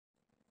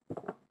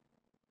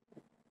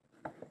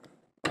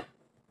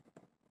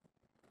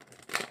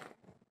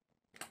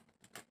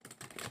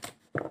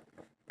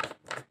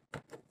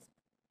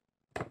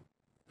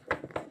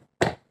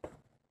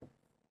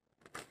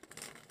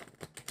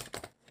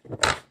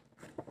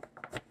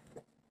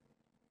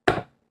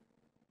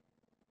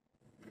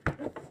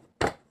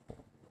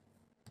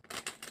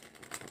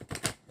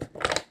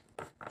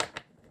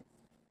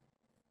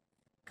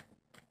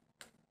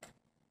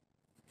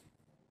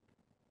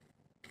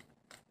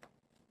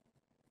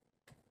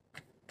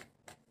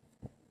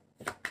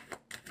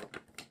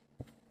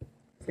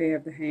So you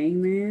have the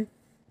Hangman.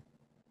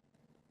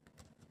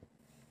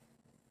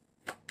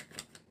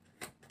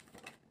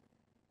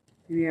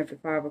 And you have the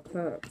Five of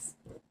Cups.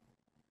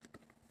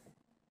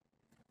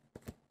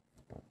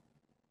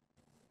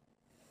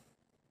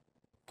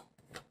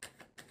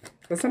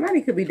 So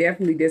somebody could be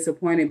definitely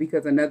disappointed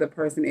because another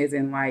person is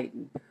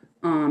enlightened.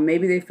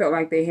 Maybe they felt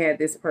like they had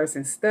this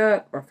person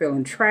stuck or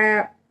feeling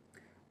trapped,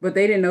 but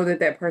they didn't know that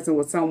that person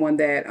was someone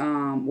that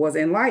was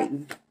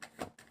enlightened.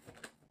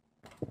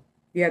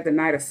 You have the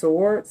Knight of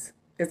Swords.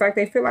 It's like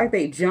they feel like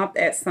they jumped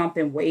at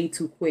something way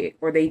too quick,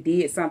 or they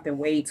did something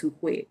way too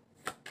quick.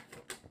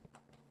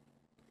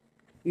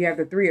 You have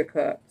the Three of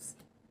Cups.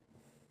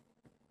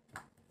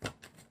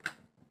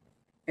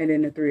 And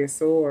then the Three of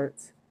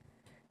Swords.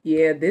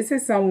 Yeah, this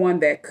is someone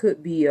that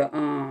could be a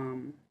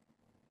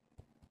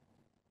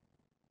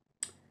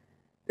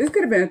this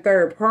could have been a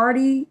third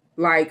party,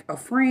 like a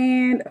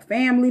friend, a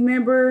family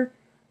member,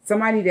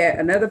 somebody that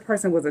another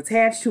person was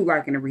attached to,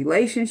 like in a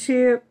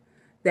relationship,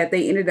 that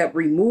they ended up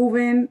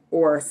removing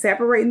or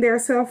separating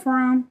themselves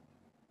from.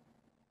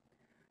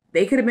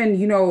 They could have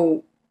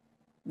been,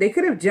 they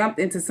could have jumped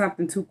into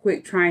something too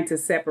quick trying to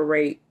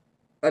separate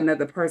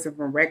another person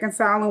from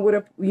reconciling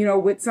with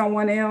with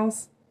someone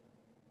else,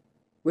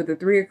 with the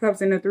Three of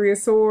Cups and the Three of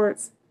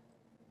Swords.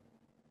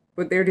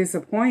 But they're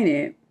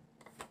disappointed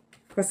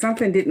because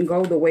something didn't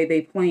go the way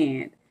they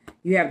planned.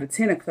 You have the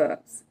Ten of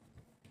Cups.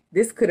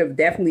 This could have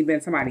definitely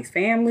been somebody's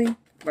family,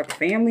 like a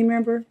family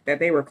member that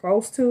they were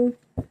close to.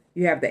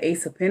 You have the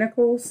Ace of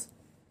Pentacles.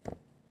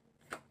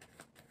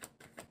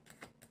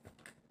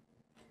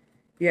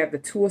 You have the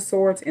Two of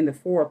Swords and the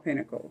Four of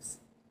Pentacles.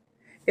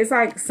 It's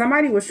like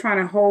somebody was trying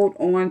to hold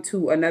on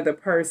to another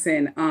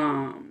person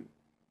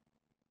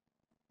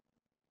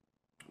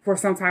for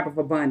some type of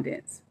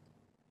abundance.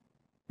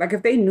 Like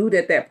if they knew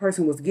that that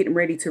person was getting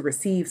ready to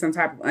receive some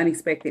type of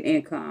unexpected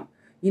income,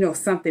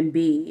 something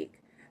big,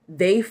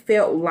 they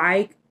felt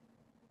like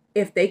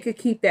if they could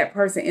keep that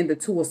person in the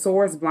Two of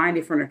Swords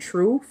blinded from the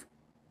truth,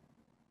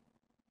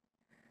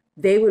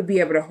 they would be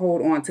able to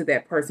hold on to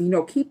that person.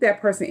 Keep that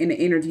person in the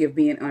energy of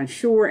being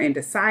unsure and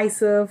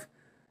decisive.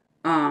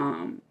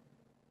 And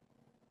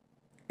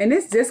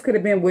this just could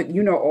have been with,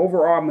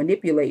 overall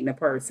manipulating a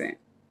person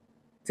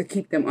to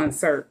keep them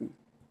uncertain.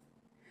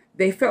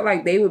 They felt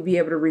like they would be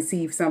able to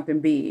receive something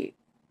big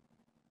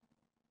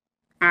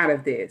out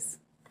of this.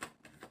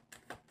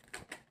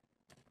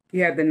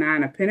 You have the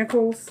Nine of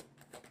Pentacles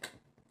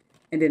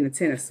and then the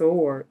Ten of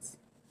Swords.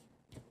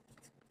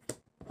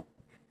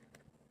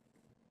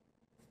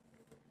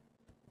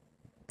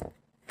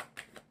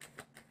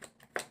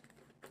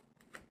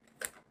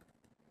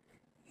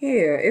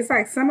 Yeah, it's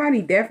like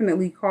somebody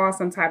definitely caused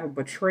some type of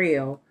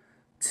betrayal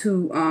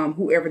to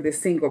whoever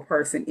this single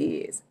person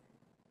is.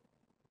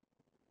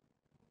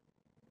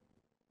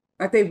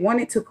 Like they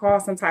wanted to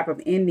cause some type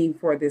of ending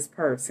for this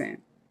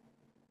person.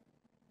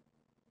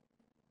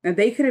 And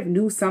they could have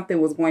knew something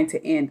was going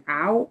to end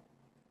out.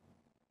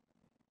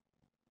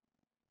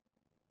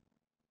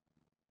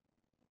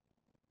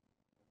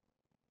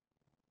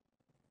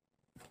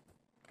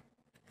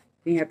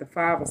 Then you have the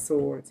Five of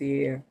Swords.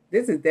 Yeah,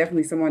 this is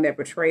definitely someone that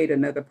betrayed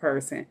another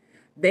person.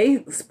 They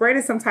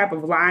spreaded some type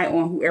of lie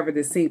on whoever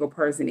this single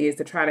person is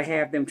to try to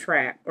have them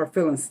trapped or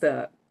feeling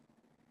stuck.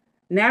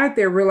 Now that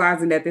they're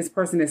realizing that this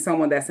person is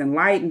someone that's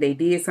enlightened, they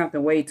did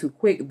something way too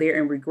quick,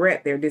 they're in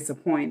regret, they're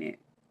disappointed.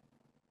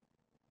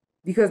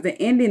 Because the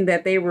ending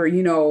that they were,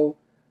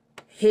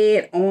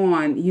 head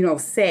on,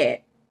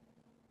 set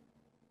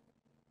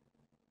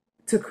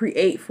to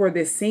create for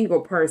this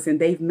single person,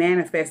 they've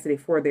manifested it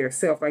for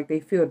themselves, like they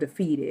feel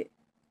defeated.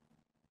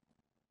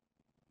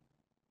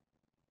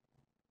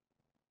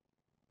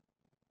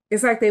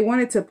 It's like they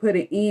wanted to put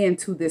an end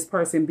to this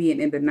person being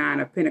in the Nine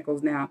of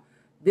Pentacles. Now,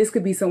 this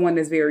could be someone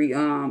that's very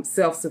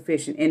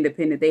self-sufficient,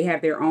 independent. They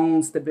have their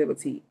own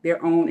stability,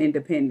 their own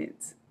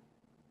independence,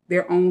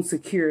 their own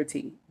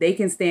security. They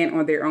can stand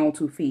on their own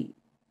 2 feet.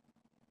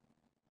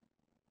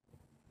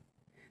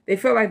 They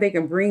feel like they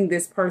can bring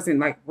this person,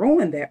 like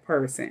ruin that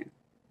person.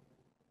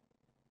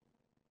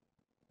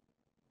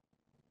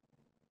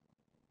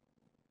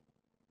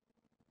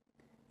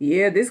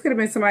 Yeah, this could have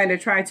been somebody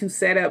that tried to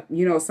set up,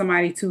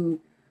 somebody to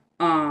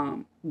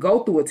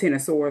go through a Ten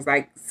of Swords,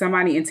 like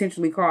somebody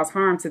intentionally caused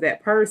harm to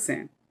that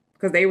person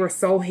because they were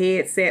so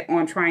head set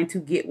on trying to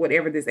get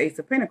whatever this Ace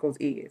of Pentacles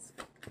is.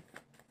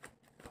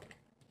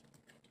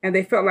 And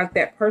they felt like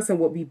that person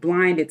would be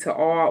blinded to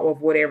all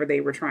of whatever they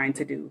were trying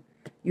to do.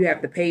 You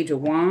have the Page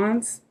of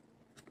Wands.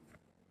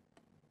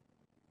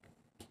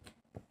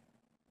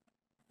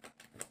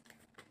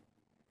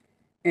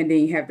 And then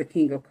you have the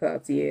King of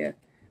Cups. Yeah.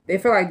 They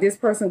feel like this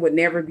person would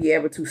never be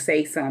able to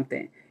say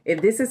something.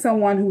 If this is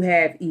someone who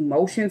had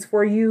emotions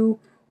for you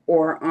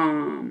or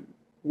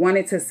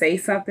wanted to say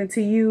something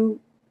to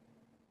you,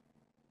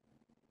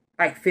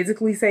 like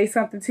physically say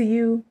something to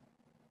you,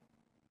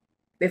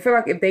 they feel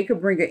like if they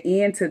could bring an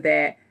end to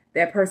that,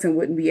 that person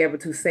wouldn't be able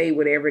to say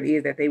whatever it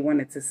is that they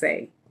wanted to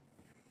say.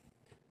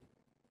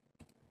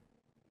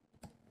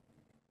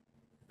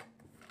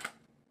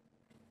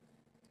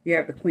 You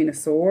have the Queen of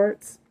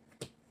Swords.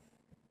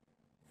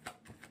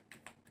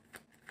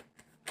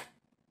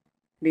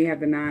 Then you have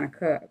the Nine of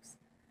Cups.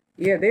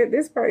 Yeah,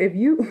 this part, if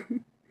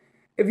you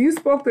if you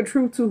spoke the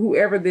truth to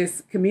whoever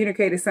this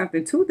communicated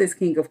something to, this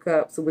King of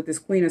Cups with this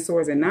Queen of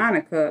Swords and Nine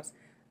of Cups,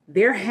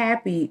 they're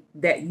happy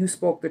that you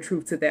spoke the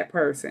truth to that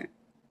person.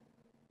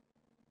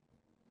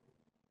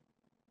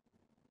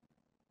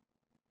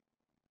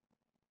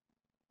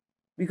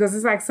 Because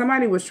it's like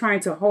somebody was trying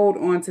to hold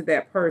on to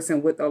that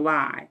person with a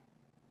lie.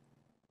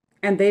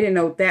 And they didn't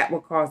know that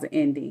would cause the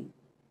ending.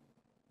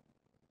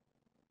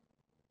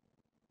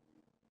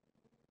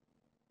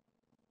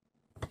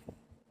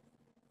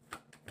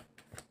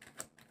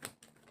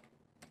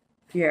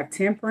 You have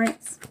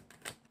Temperance.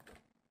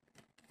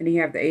 And then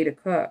you have the Eight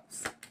of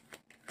Cups.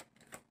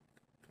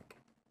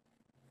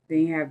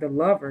 Then you have the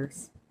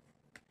Lovers.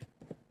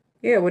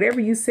 Yeah, whatever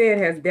you said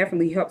has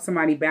definitely helped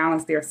somebody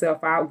balance their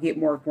self out, get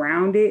more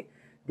grounded.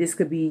 This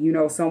could be, you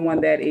know, someone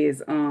that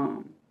is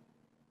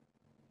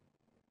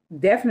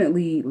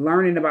definitely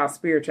learning about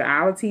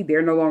spirituality.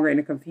 They're no longer in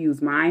a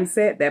confused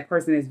mindset. That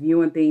person is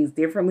viewing things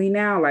differently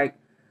now. Like,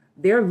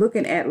 they're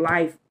looking at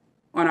life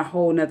on a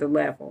whole nother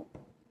level,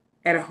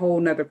 at a whole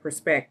nother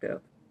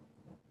perspective.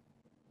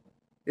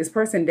 This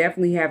person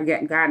definitely have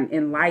gotten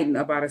enlightened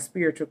about a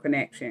spiritual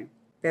connection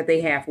that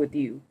they have with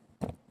you.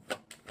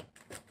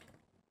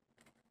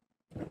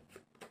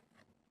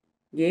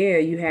 Yeah,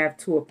 you have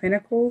Two of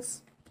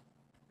Pentacles.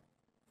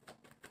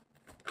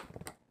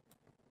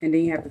 And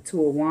then you have the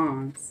Two of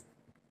Wands.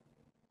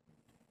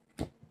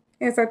 And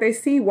it's like they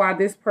see why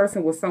this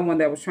person was someone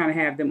that was trying to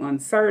have them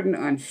uncertain,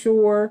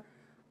 unsure,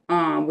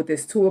 with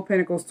this Two of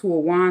Pentacles, Two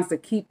of Wands, to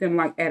keep them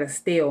like at a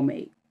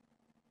stalemate.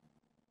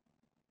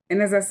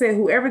 And as I said,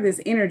 whoever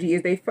this energy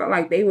is, they felt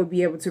like they would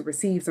be able to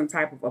receive some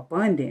type of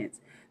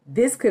abundance.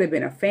 This could have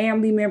been a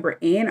family member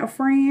and a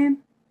friend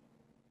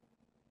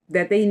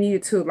that they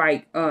needed to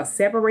like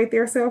separate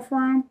themselves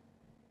from.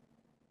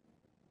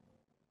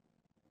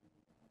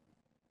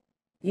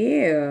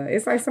 Yeah,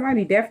 it's like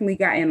somebody definitely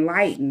got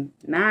enlightened.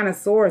 Nine of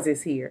Swords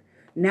is here.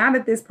 Now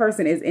that this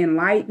person is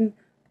enlightened,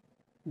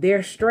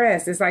 they're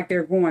stressed. It's like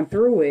they're going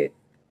through it.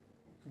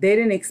 They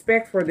didn't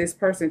expect for this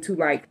person to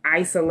like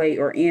isolate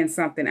or end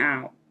something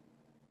out.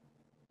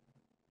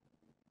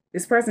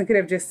 This person could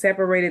have just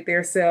separated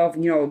themselves.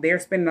 You know, they're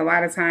spending a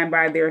lot of time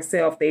by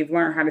themselves. They've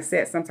learned how to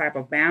set some type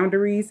of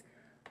boundaries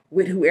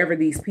with whoever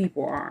these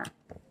people are.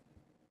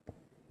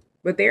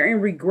 But they're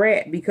in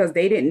regret because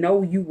they didn't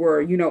know you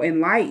were, you know,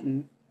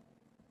 enlightened.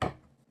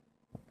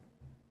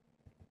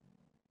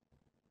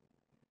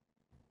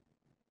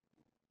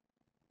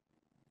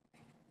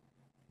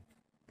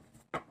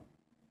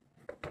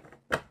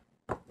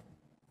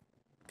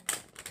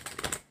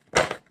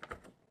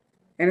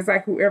 And it's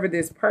like whoever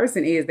this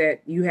person is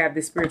that you have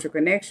this spiritual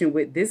connection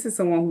with, this is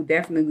someone who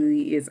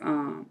definitely is,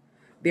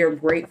 they're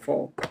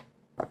grateful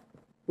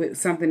with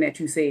something that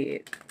you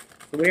said.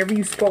 So whatever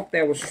you spoke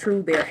that was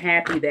true, they're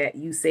happy that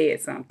you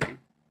said something.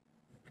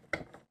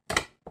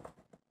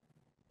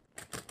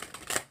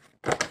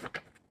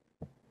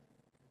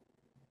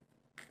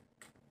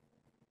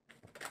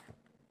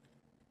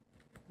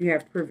 You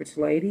have Privileged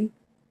Lady.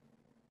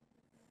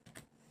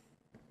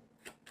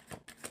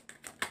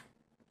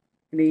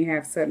 And then you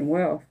have Sudden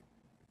Wealth.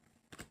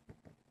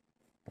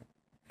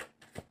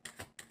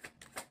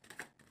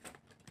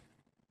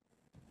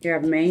 You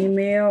have Main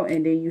Male,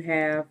 and then you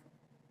have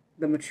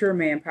the Mature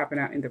Man popping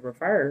out in the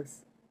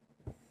reverse.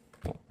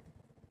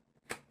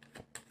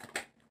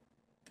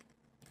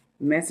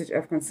 Message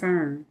of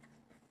Concern.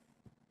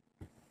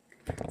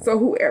 So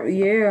whoever,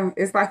 yeah,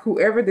 it's like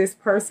whoever this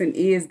person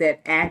is that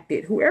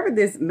acted, whoever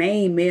this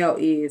Main Male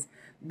is,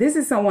 this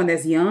is someone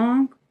that's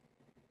young.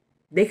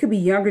 They could be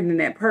younger than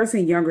that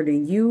person, younger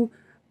than you,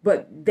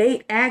 but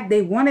they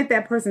wanted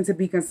that person to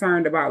be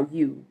concerned about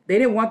you. They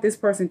didn't want this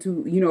person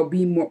to, you know,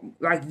 be more,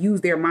 like, use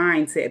their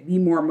mindset, be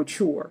more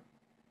mature.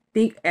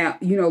 Think,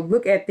 you know,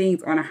 look at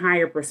things on a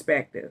higher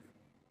perspective.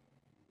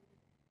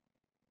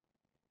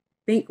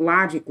 Think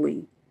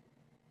logically.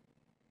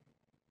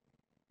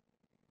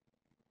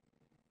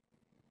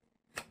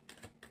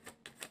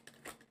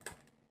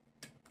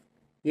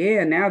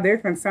 Yeah, now they're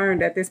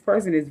concerned that this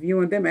person is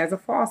viewing them as a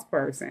false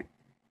person.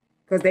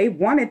 Because they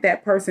wanted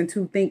that person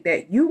to think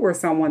that you were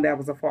someone that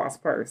was a false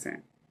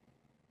person.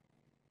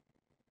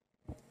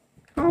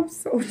 I'm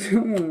so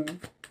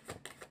done.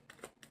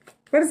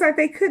 But it's like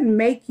they couldn't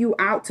make you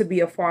out to be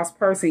a false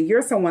person.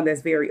 You're someone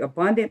that's very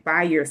abundant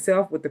by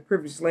yourself, with the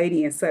Privileged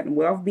Lady and Sudden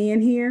Wealth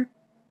being here.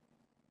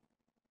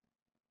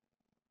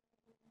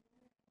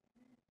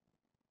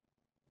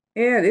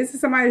 Yeah, this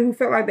is somebody who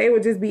felt like they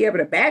would just be able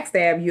to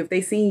backstab you if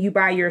they seen you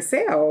by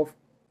yourself.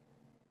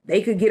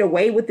 They could get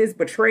away with this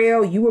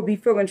betrayal. You would be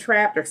feeling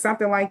trapped or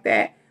something like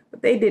that.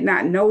 But they did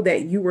not know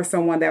that you were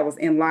someone that was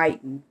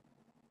enlightened.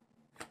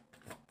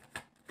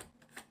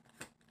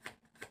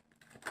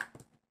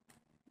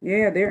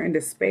 Yeah, they're in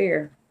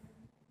despair.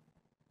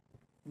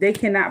 They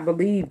cannot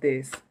believe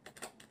this.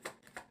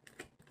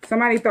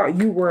 Somebody thought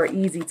you were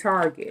an easy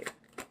target.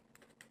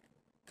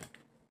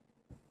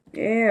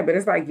 Yeah, but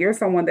it's like you're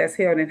someone that's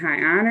held in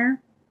high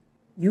honor.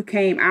 You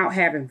came out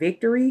having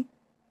victory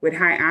with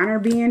high honor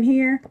being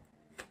here,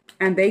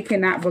 and they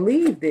cannot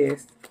believe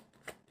this.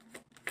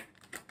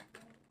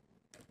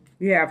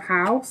 You have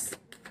house,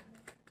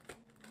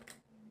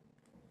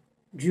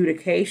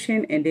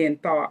 adjudication, and then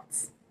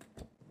thoughts.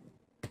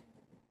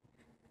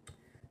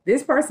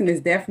 This person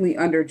is definitely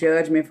under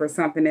judgment for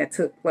something that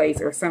took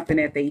place or something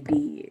that they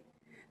did.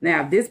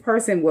 Now, if this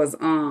person was,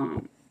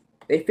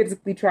 they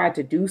physically tried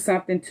to do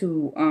something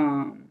to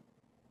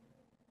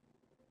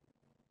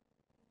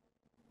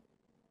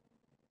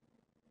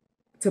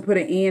put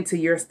an end to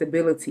your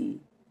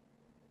stability,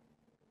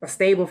 a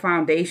stable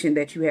foundation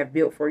that you have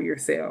built for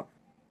yourself.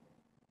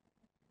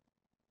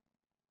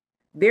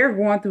 They're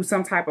going through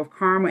some type of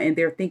karma and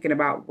they're thinking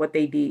about what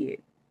they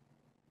did.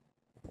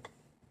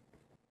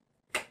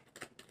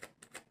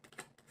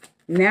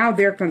 Now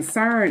their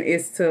concern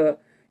is to,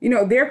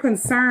 they're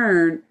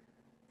concerned,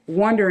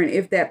 wondering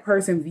if that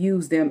person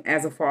views them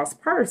as a false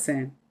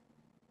person.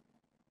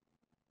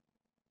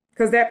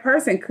 Because that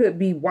person could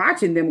be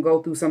watching them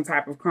go through some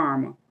type of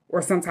karma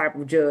or some type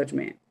of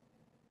judgment.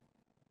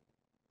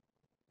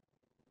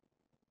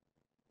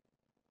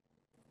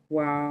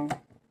 Wow.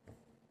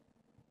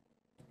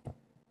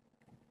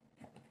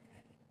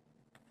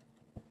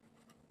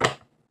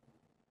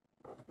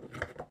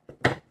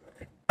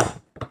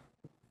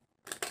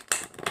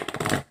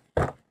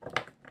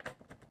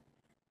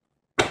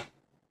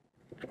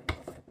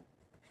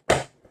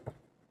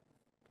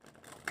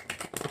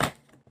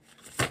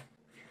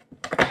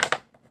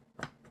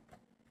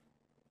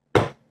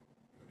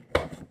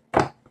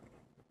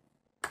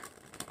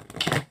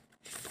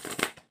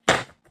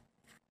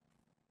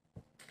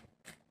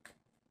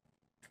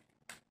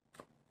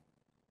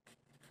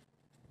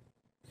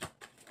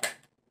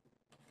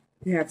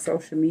 You have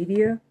social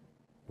media.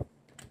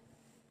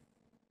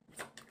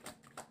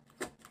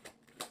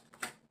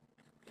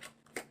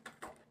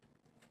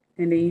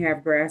 And then you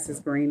have grass is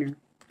greener.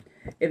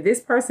 If this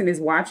person is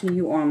watching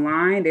you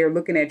online, they're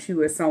looking at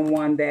you as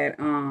someone that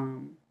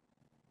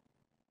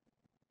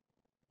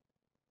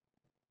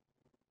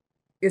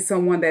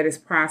is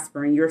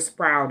prospering. You're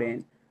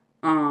sprouting.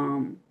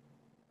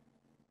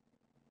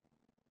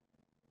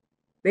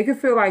 They could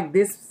feel like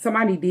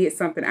somebody did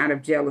something out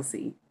of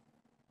jealousy.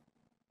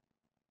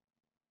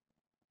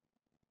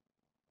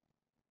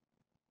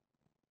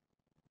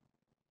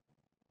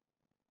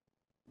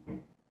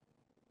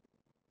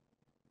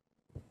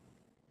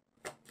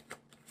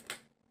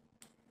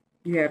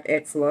 You have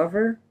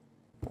ex-lover.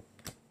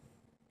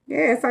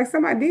 Yeah, it's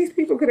like these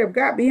people could have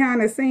got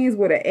behind the scenes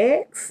with an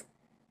ex.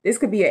 This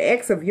could be an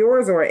ex of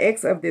yours or an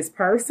ex of this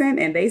person,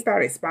 and they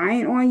started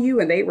spying on you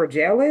and they were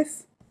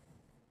jealous.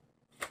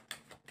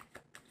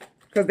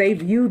 Because they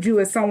viewed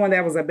you as someone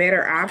that was a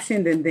better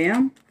option than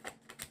them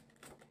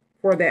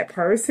for that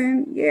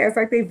person. Yeah, it's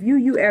like they view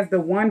you as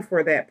the one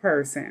for that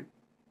person.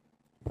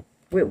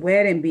 With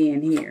wedding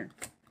being here.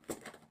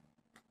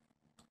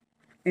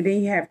 And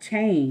then you have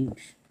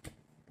change.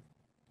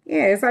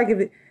 Yeah, it's like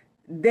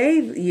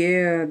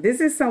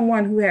this is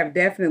someone who have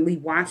definitely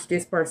watched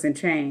this person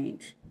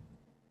change.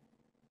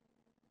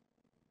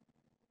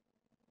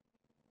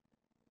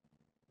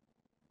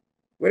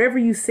 Whatever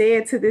you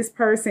said to this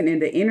person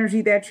and the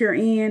energy that you're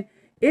in,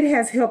 it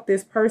has helped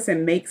this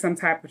person make some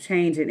type of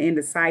change and end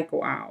the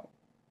cycle out.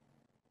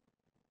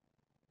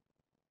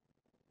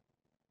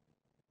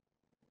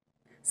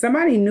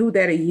 Somebody knew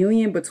that a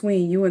union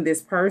between you and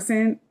this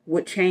person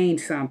would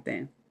change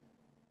something.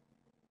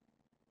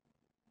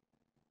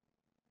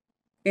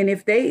 And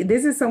if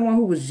this is someone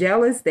who was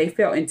jealous, they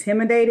felt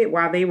intimidated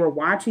while they were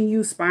watching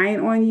you, spying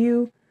on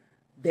you.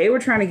 They were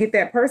trying to get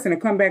that person to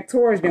come back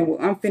towards them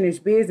with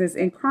unfinished business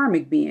and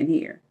karmic being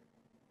here.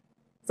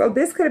 So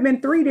this could have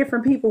been 3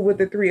 different people with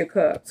the 3 of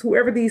Cups,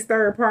 whoever these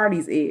third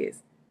parties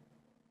is.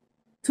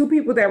 2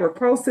 people that were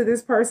close to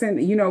this person,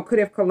 could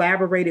have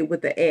collaborated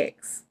with the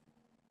ex.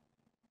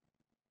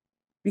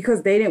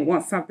 Because they didn't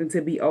want something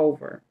to be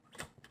over.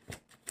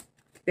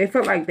 They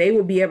felt like they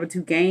would be able to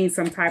gain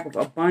some type of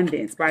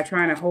abundance by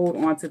trying to hold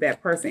on to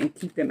that person and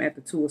keep them at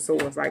the 2 of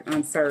Swords, like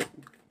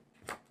uncertain.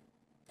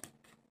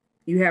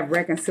 You have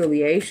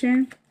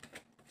reconciliation.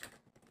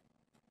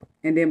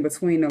 And then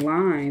between the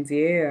lines,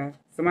 yeah.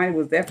 Somebody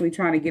was definitely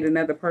trying to get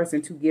another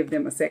person to give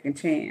them a second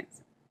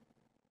chance.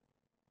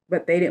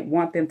 But they didn't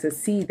want them to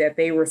see that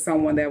they were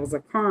someone that was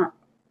a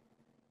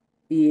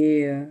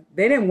yeah.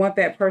 They didn't want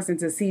that person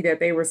to see that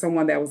they were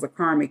someone that was a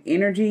karmic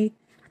energy.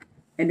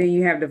 And then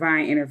you have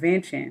divine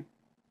intervention.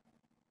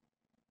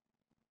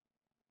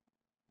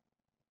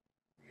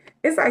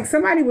 It's like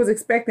somebody was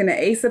expecting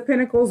the Ace of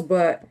Pentacles,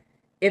 but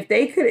if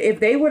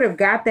they would have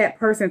got that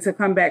person to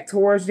come back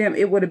towards them,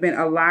 it would have been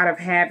a lot of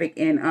havoc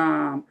and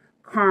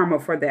karma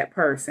for that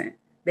person.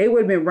 They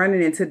would have been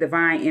running into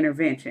divine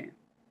intervention.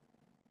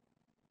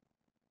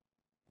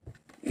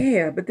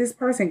 Yeah, but this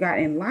person got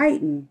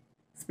enlightened,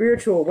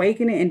 spiritual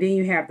awakening, and then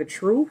you have the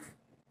truth.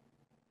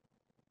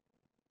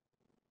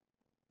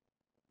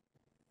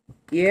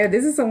 Yeah,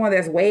 this is someone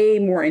that's way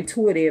more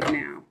intuitive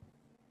now.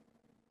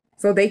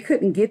 So they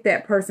couldn't get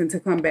that person to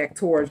come back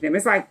towards them.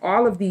 It's like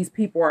all of these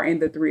people are in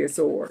the Three of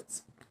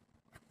Swords.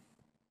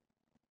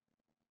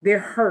 They're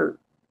hurt.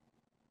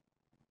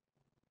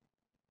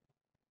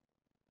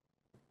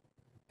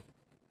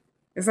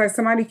 It's like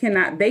somebody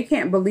they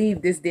can't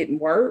believe this didn't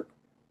work.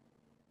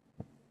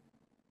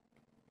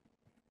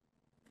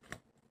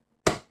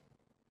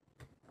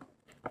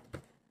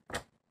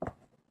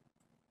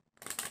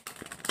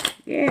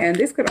 Yeah, and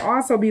this could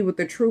also be with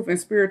the truth and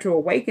spiritual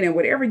awakening.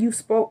 Whatever you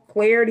spoke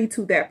clarity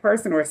to that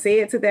person or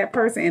said to that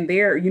person, and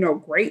they're,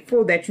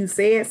 grateful that you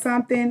said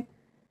something,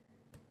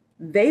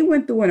 they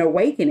went through an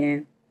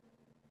awakening.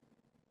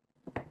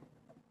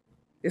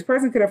 This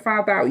person could have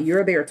found out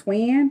you're their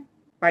twin.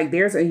 Like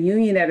there's a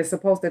union that is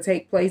supposed to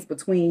take place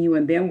between you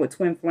and them with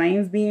twin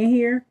flames being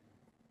here.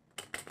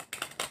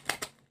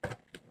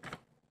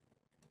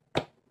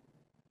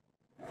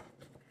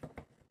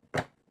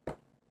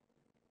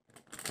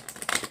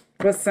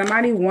 But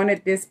somebody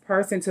wanted this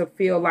person to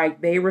feel like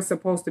they were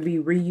supposed to be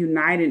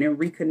reunited and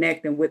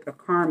reconnecting with the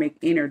karmic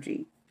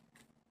energy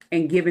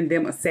and giving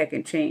them a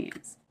second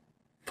chance.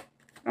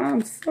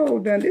 I'm so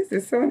done. This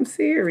is something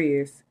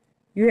serious.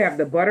 You have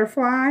the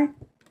butterfly.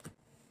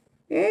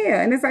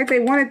 Yeah, and it's like they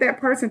wanted that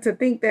person to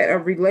think that a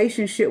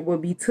relationship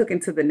would be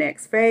taken to the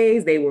next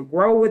phase. They would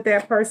grow with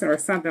that person or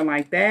something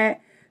like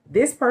that.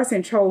 This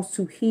person chose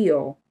to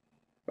heal.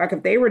 Like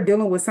if they were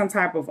dealing with some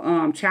type of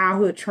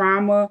childhood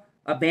trauma,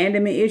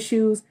 abandonment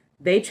issues,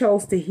 they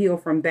chose to heal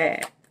from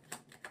that.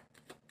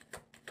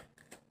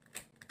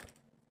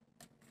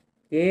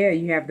 Yeah,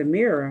 you have the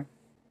mirror.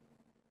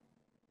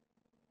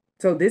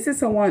 So this is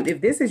someone,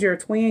 if this is your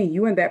twin,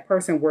 you and that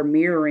person were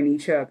mirroring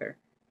each other.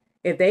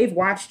 If they've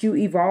watched you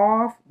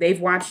evolve, they've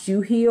watched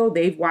you heal,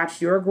 they've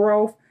watched your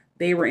growth,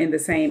 they were in the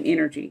same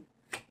energy.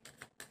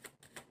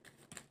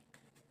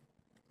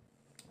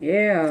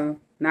 Yeah,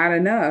 not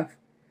enough.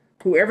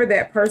 Whoever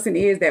that person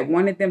is that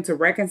wanted them to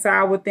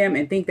reconcile with them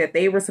and think that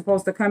they were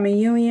supposed to come in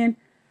union,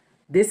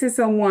 this is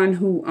someone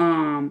who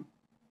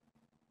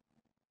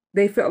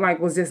they felt like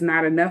was just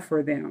not enough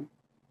for them.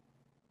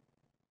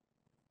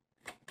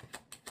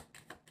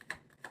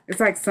 It's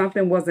like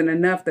something wasn't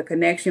enough. The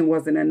connection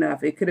wasn't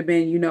enough. It could have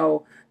been,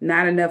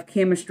 not enough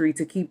chemistry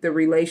to keep the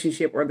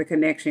relationship or the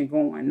connection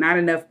going. Not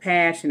enough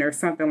passion or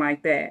something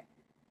like that.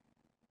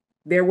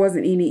 There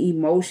wasn't any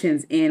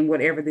emotions in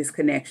whatever this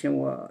connection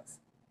was.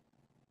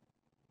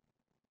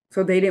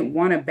 So they didn't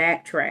want to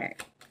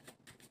backtrack.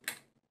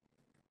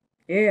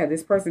 Yeah,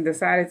 this person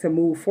decided to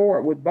move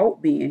forward with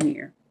both being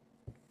here.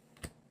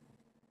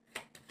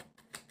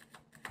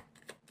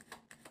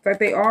 It's like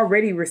they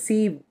already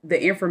received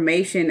the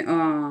information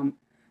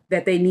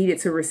that they needed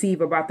to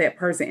receive about that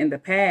person in the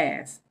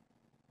past.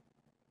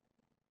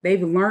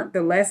 They've learned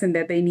the lesson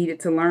that they needed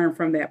to learn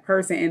from that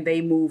person and they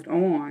moved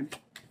on.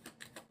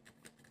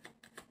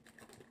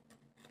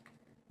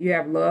 You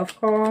have love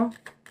call.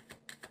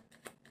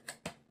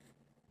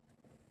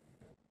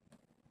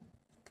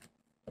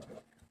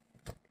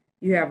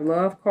 You have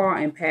love call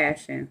and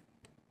passion.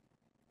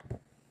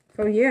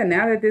 So yeah,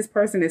 now that this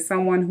person is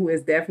someone who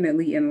is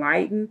definitely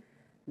enlightened,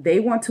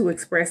 they want to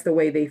express the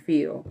way they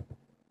feel.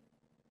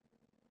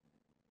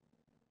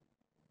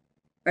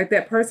 Like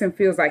that person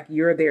feels like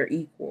you're their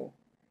equal.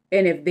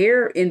 And if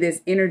they're in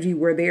this energy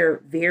where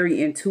they're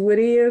very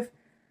intuitive,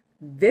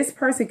 this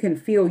person can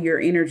feel your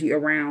energy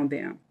around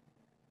them.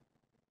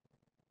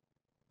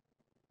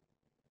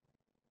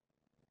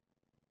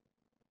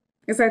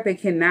 It's like they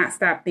cannot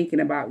stop thinking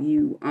about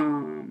you.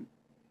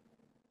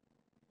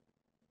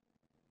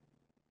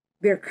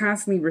 They're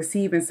constantly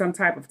receiving some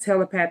type of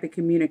telepathic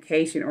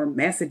communication or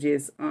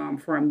messages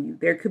from you.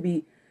 There could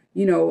be,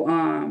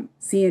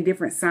 seeing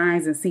different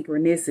signs and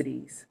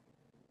synchronicities.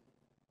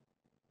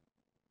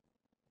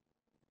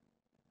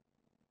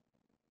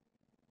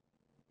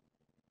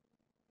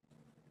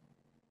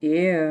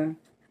 Yeah.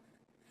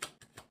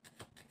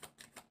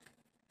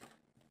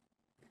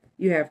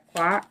 You have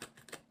clock.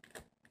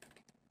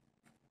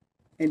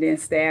 And then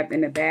stabbed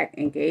in the back,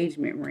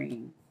 engagement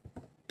ring.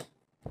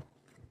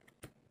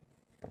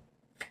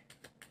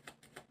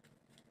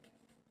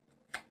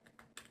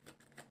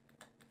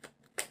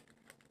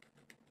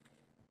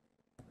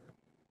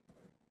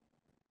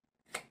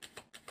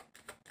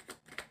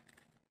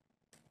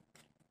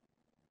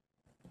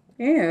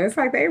 Yeah, it's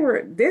like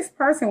this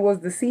person was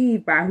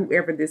deceived by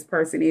whoever this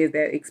person is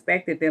that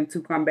expected them to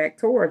come back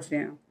towards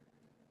them.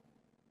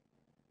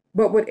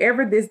 But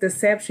whatever this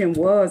deception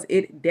was,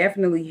 it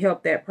definitely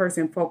helped that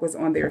person focus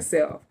on their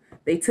self.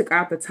 They took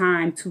out the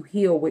time to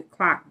heal with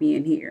clock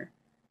being here.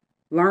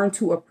 Learn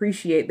to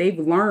appreciate. They've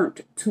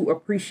learned to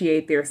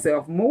appreciate their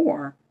self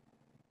more.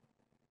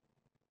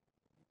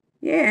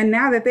 Yeah, and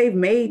now that they've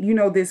made,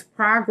 this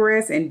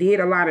progress and did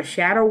a lot of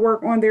shadow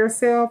work on their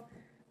self,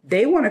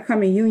 they want to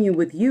come in union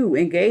with you.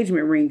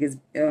 Engagement ring is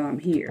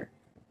here.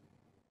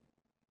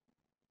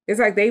 It's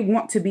like they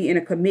want to be in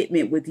a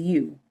commitment with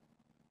you.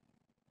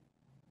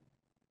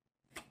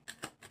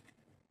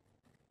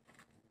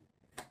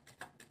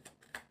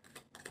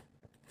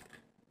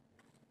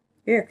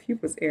 Yeah,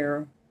 Cupid's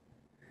arrow.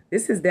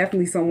 This is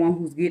definitely someone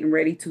who's getting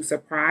ready to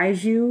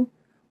surprise you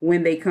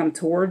when they come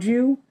towards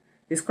you.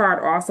 This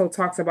card also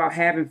talks about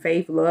having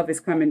faith. Love is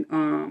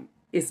coming.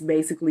 It's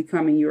basically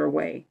coming your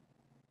way.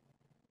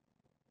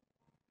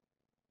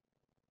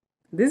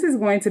 This is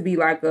going to be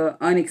like a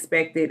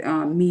unexpected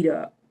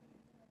meetup.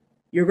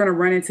 You're going to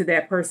run into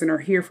that person or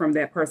hear from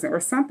that person or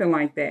something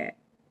like that.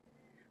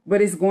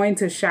 But it's going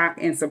to shock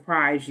and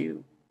surprise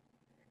you.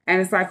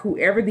 And it's like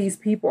whoever these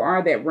people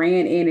are that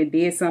ran in and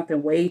did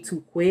something way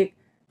too quick,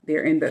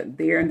 they're in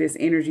this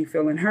energy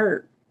feeling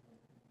hurt.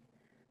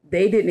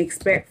 They didn't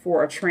expect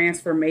for a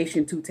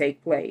transformation to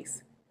take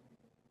place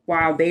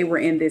while they were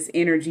in this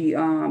energy,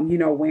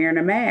 wearing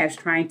a mask,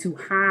 trying to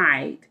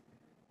hide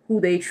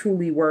who they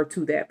truly were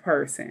to that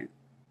person.